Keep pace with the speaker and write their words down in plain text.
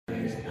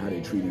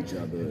they treat each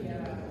other,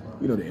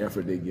 the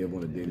effort they give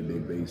on a day-to-day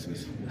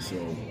basis. So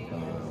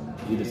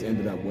we just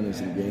ended up winning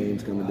some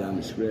games coming down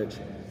the stretch,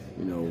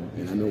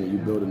 and I know when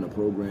you're building a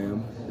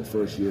program, the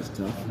first year is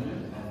tough.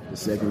 The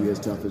second year is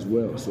tough as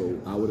well.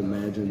 So I would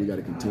imagine we got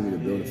to continue to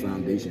build a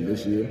foundation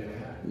this year.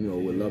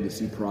 We'd love to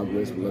see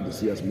progress. We'd love to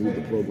see us move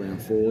the program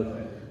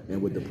forward.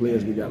 And with the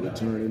players we got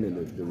returning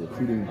and the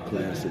recruiting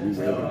class that we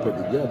were able to put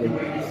together,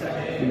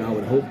 I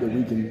would hope that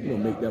we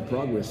can, make that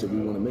progress that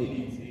we want to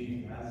make.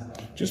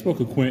 Just spoke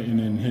with Quentin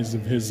and his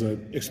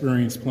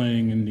experience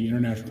playing in the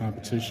international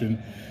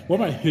competition. What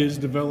about his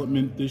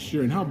development this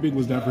year, and how big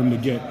was that for him to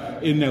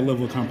get in that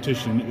level of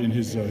competition in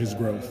his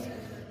growth?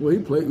 Well, he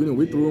played.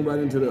 We threw him right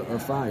into the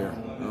fire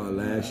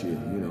last year.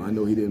 I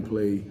know he didn't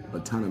play a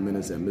ton of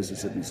minutes at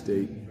Mississippi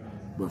State,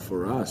 but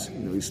for us,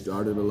 he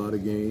started a lot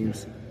of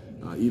games.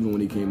 Even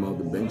when he came off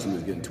the bench, he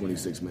was getting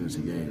 26 minutes a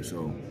game.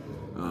 So,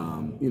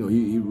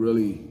 he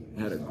really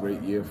had a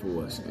great year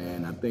for us.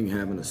 And I think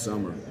having a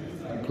summer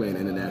playing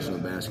international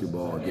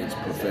basketball against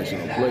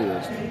professional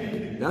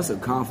players, that's a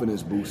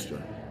confidence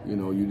booster.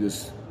 You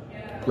just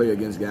play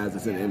against guys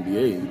that's in the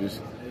NBA, and you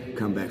just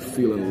come back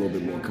feeling a little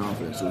bit more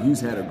confident. So he's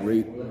had a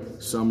great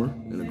summer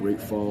and a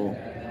great fall,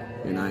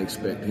 and I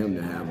expect him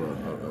to have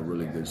a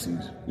really good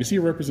season. You see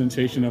a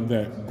representation of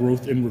that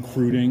growth in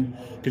recruiting?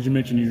 Because you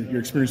mentioned your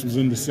experience was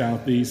in the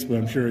Southeast, but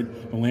I'm sure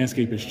the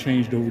landscape has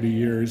changed over the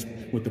years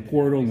with the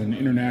portal and the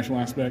international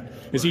aspect.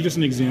 Is he just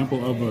an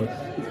example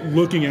of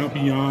looking out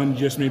beyond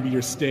just maybe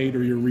your state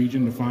or your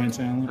region to find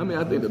talent?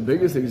 I think the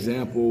biggest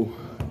example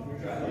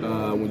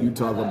when you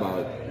talk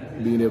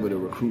about being able to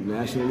recruit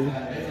nationally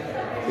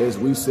is,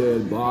 we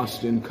said,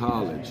 Boston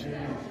College.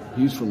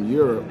 He's from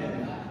Europe,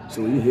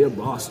 so he hear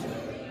Boston.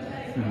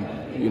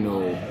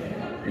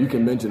 Mm-hmm. You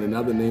can mention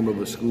another name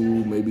of a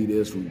school, maybe it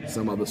is from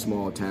some other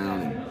small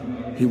town,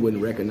 and he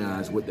wouldn't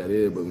recognize what that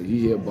is. But when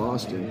he hear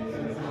Boston,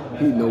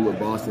 he'd know what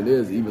Boston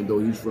is, even though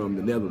he's from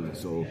the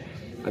Netherlands. So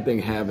I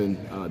think having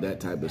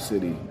that type of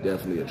city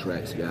definitely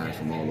attracts guys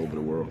from all over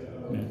the world.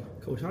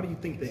 Coach, how do you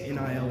think the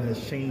NIL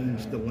has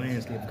changed the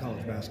landscape of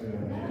college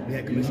basketball? We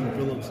had Commissioner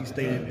Phillips, he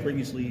stated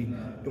previously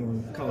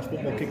during college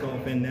football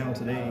kickoff and now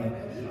today,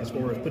 as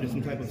far as putting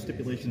some type of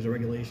stipulations or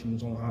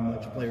regulations on how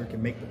much a player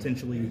can make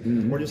potentially,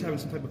 or just having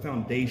some type of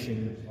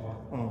foundation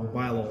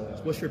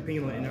bylaws. What's your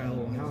opinion on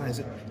NIL, and how has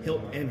it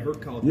helped and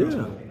hurt college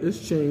basketball? Yeah,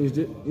 it's changed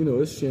it.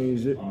 It's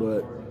changed it,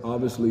 but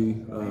obviously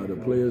the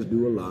players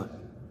do a lot.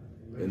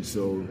 And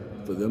so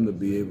for them to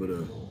be able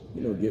to,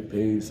 get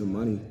paid some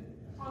money,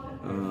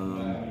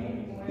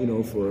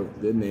 for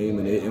their name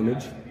and their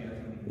image,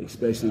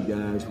 especially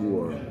guys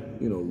who are,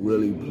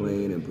 really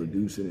playing and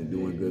producing and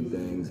doing good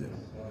things,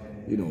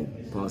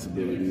 and,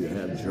 possibility to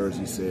have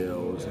jersey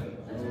sales,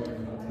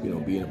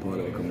 and, being a part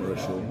of a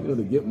commercial,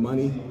 to get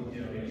money,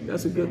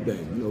 that's a good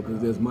thing,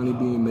 because there's money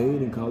being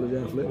made in college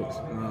athletics.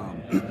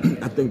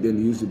 I think there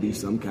needs to be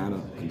some kind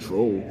of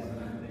control,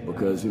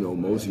 because,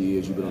 most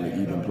years you've been on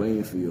an even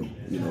playing field.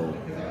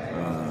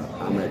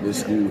 I'm at this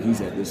school, he's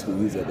at this school,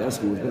 he's at that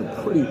school. It's been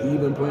a pretty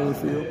even playing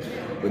field,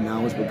 but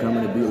now it's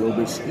becoming to be a little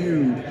bit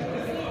skewed.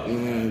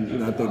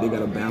 And, I think they got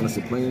to balance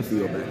the playing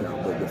field back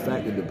out. But the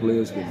fact that the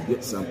players can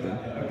get something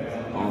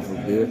off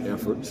of their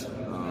efforts,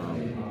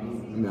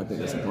 I think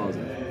that's a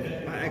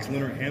positive. I asked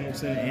Leonard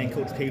Hamilton and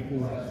Coach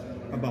Capel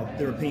about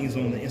their opinions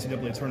on the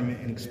NCAA tournament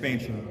and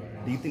expansion.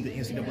 Do you think the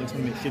NCAA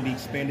tournament should be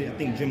expanded? I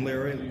think Jim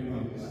Larry,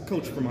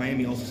 coach from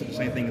Miami, also said the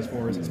same thing as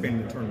far as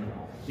expanding the tournament.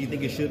 Do you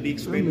think it should be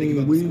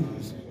expanded?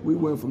 We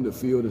went from the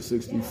field of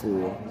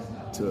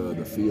 64 to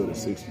the field of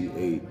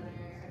 68.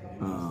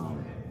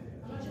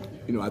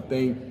 I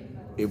think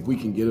if we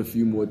can get a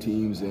few more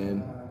teams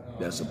in,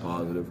 that's a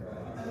positive.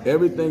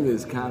 Everything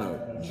is kind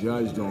of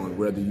judged on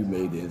whether you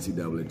made the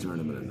NCAA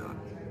tournament or not.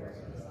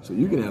 So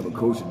you can have a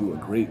coach do a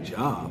great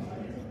job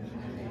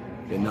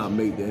and not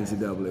make the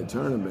NCAA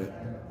tournament,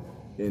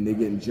 and they're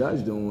getting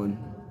judged on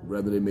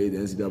whether they made the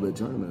NCAA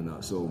tournament or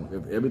not. So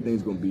if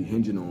everything's going to be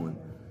hinging on,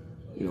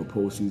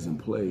 postseason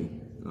play,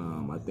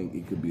 I think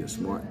it could be a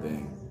smart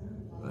thing,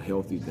 a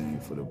healthy thing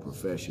for the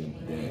profession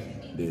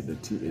that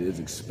it is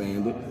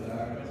expanded.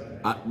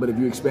 But if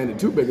you expand it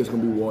too big, it's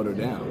going to be watered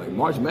down. Like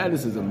March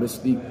Madness is a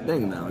mystique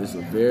thing now. It's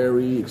a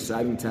very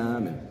exciting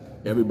time, and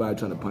everybody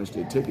trying to punch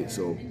their ticket.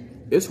 So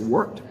it's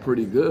worked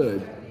pretty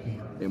good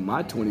in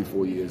my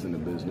 24 years in the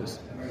business.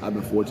 I've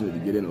been fortunate to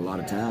get in a lot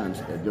of times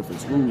at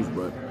different schools,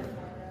 but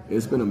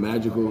it's been a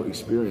magical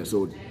experience.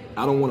 So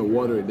I don't want to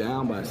water it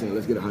down by saying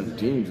let's get 100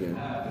 teams in,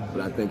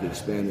 but I think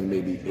expanding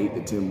maybe 8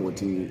 to 10 more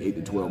teams, 8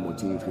 to 12 more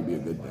teams could be a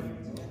good thing.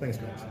 Thanks,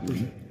 guys. Do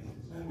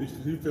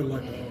you feel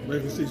like a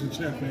regular season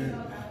champion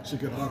should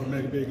get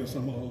automatic bid in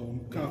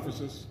some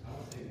conferences?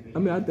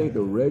 I think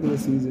the regular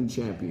season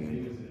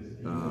champion,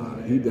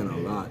 he done a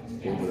lot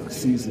over the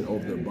season,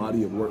 over the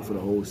body of work for the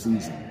whole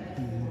season.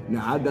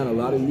 Now, I've done a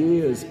lot of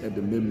years at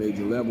the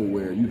mid-major level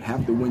where you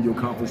have to win your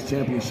conference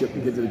championship to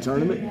get to the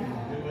tournament,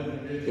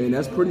 and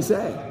that's pretty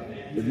sad.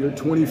 If you're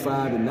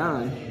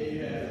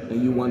 25-9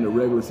 and you won the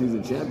regular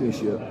season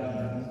championship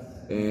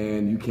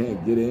and you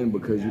can't get in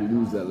because you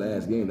lose that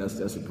last game, that's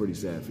a pretty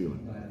sad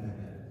feeling.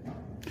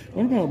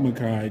 What about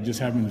Makai, just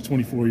having a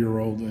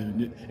 24-year-old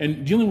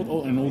and dealing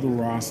with an older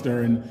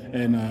roster,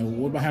 and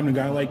what about having a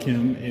guy like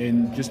him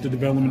and just the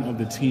development of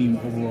the team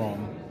overall?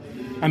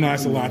 I know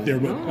that's a lot there,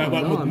 but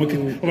about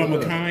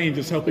Makai and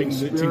just helping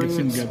the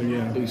team get together.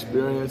 Yeah,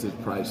 experience is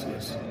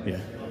priceless. Yeah,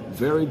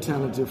 very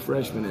talented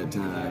freshmen at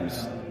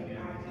times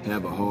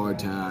have a hard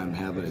time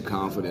having the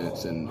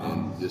confidence and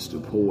just the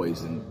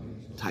poise in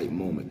tight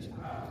moments.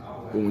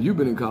 But when you've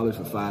been in college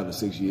for 5 or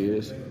 6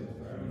 years,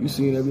 you've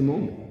seen every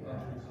moment.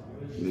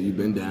 You know, you've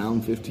been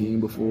down 15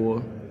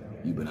 before,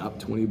 you've been up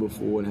 20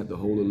 before and had to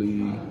hold the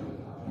lead.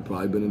 You've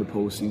probably been in the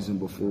postseason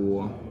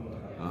before.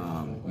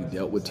 You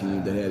dealt with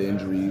teams that had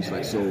injuries.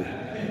 So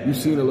you've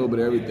seen a little bit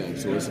of everything.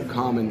 So it's a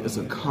calming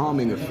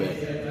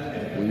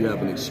effect when you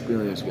have an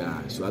experienced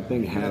guy. So I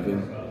think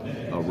having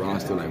a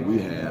roster like we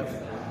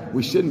have,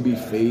 we shouldn't be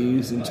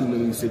phased in too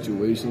many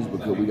situations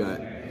because we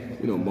got,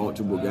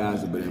 multiple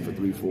guys that have been in for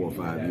 3, 4, or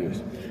 5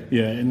 years.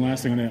 Yeah, and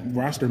last thing on that,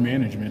 roster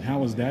management,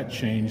 how has that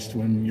changed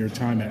from your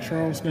time at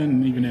Charleston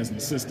and even as an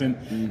assistant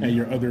at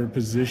your other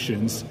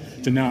positions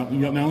to now,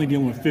 not only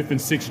dealing with 5th and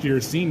 6th year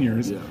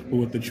seniors, but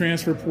with the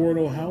transfer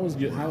portal, how has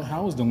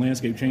the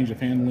landscape changed of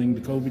handling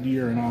the COVID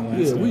year and all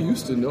that stuff? We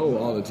used to know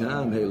all the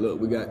time, hey,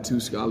 look, we got 2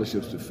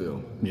 scholarships to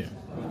fill. Yeah.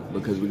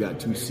 Because we got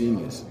 2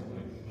 seniors.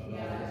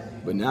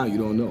 But now you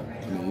don't know.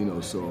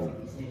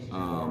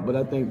 But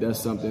I think that's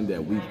something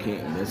that we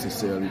can't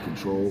necessarily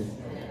control.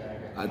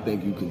 I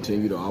think you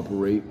continue to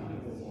operate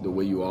the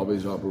way you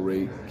always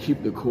operate.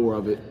 Keep the core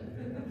of it.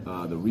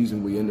 The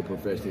reason we're in the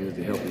profession is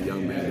to help the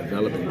young man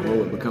develop and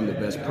grow and become the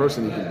best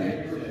person he can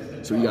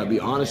be. So you got to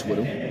be honest with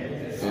him.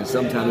 And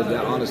sometimes if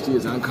that honesty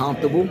is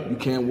uncomfortable, you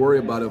can't worry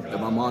about if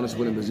I'm honest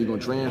with him, is he going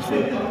to transfer?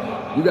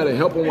 You got to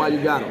help him while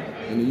you got him.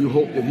 And then you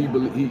hope that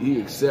he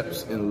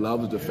accepts and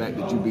loves the fact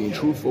that you're being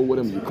truthful with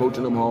him, you're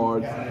coaching him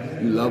hard,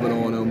 you're loving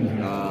on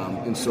him.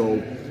 And so,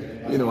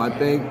 I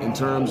think in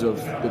terms of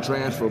the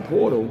transfer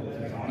portal,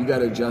 you got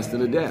to adjust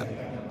and adapt.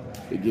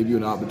 They give you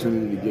an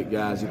opportunity to get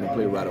guys who can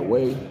play right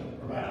away.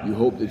 You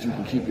hope that you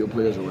can keep your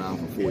players around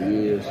for 4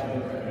 years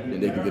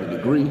and they can get a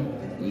degree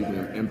and you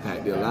can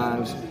impact their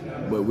lives.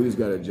 But we just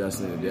got to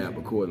adjust and adapt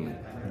accordingly.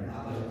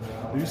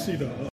 Do you see the